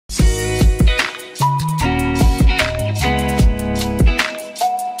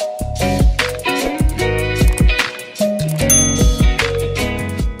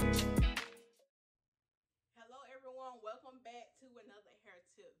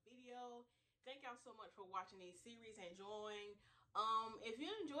Thank y'all so much for watching these series and enjoying. If you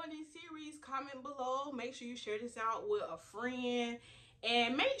enjoy these series, comment below. Make sure you share this out with a friend.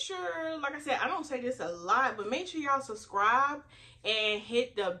 And make sure, like I said, I don't say this a lot, but make sure y'all subscribe and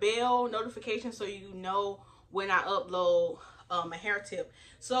hit the bell notification so you know when I upload a hair tip.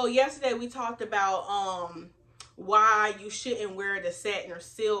 So yesterday we talked about why you shouldn't wear the satin or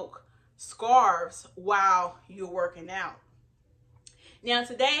silk scarves while you're working out. Now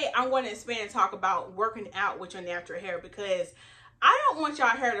today I'm going to expand and talk about working out with your natural hair, because I don't want y'all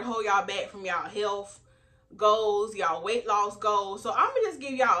hair to hold y'all back from y'all health goals, y'all weight loss goals. So I'm gonna just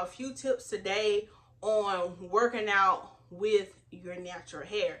give y'all a few tips today on working out with your natural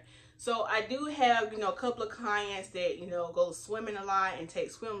hair. So I do have, a couple of clients that, go swimming a lot and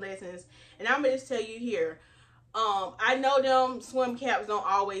take swim lessons. And I'm gonna just tell you here, I know them swim caps don't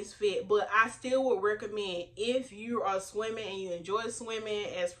always fit, but I still would recommend, if you are swimming and you enjoy swimming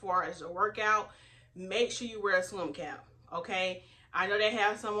as far as your workout, make sure you wear a swim cap, okay? I know they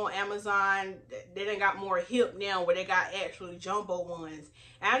have some on Amazon. They done got more hip now where they got actually jumbo ones.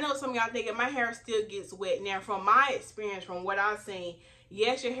 And I know some of y'all thinking my hair still gets wet. Now, from my experience, from what I've seen,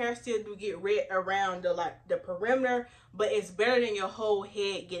 yes, your hair still do get wet around the perimeter, but it's better than your whole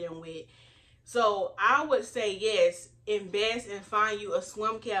head getting wet. So I would say, yes, invest and find you a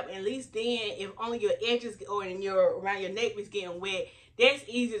swim cap. At least then, if only your edges or around your neck is getting wet, that's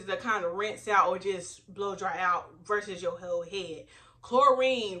easy to kind of rinse out or just blow dry out versus your whole head.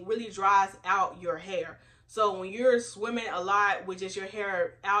 Chlorine really dries out your hair. So when you're swimming a lot with just your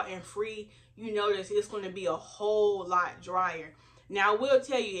hair out and free, you notice it's going to be a whole lot drier. Now, I will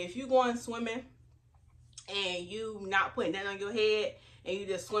tell you, if you're going swimming and you not putting that on your head, and you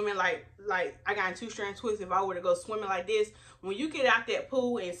just swimming like I got a 2-strand twist, if I were to go swimming like this, when you get out that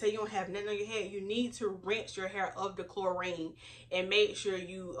pool and say you don't have nothing on your head, you need to rinse your hair of the chlorine and make sure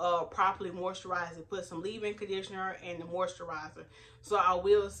you properly moisturize it. Put some leave-in conditioner and the moisturizer. So I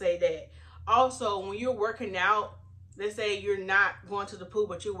will say that. Also, when you're working out, let's say you're not going to the pool,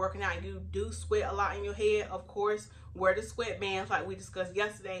 but you're working out and you do sweat a lot in your head, of course, wear the sweatbands like we discussed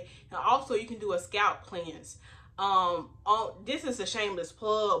yesterday. And also, you can do a scalp cleanse. This is a shameless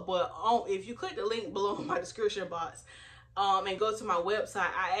plug, but if you click the link below in my description box and go to my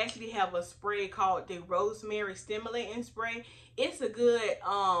website, I actually have a spray called the Rosemary Stimulating Spray. It's a good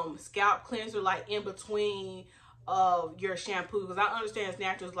scalp cleanser, like in between your shampoo, because I understand it's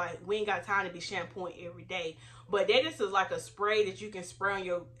natural. It's like we ain't got time to be shampooing every day, but that just is like a spray that you can spray on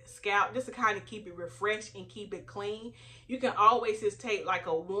your scalp just to kind of keep it refreshed and keep it clean. You can always just take like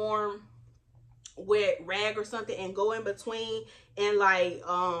a warm wet rag or something and go in between and like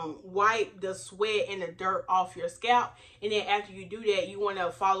wipe the sweat and the dirt off your scalp. And then after you do that, you want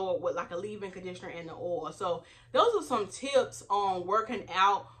to follow up with like a leave-in conditioner and the oil. So those are some tips on working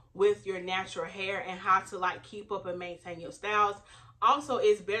out with your natural hair and how to like keep up and maintain your styles. Also,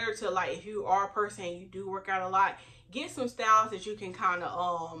 it's better to, like, if you are a person and you do work out a lot, get some styles that you can kind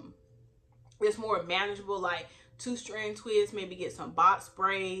of it's more manageable, like 2-strand twists. Maybe get some box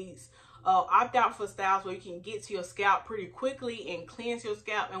braids. Opt out for styles where you can get to your scalp pretty quickly and cleanse your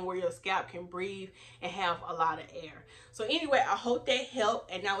scalp, and where your scalp can breathe and have a lot of air. So anyway, I hope that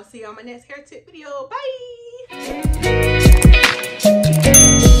helped, and I will see you on my next hair tip video. Bye.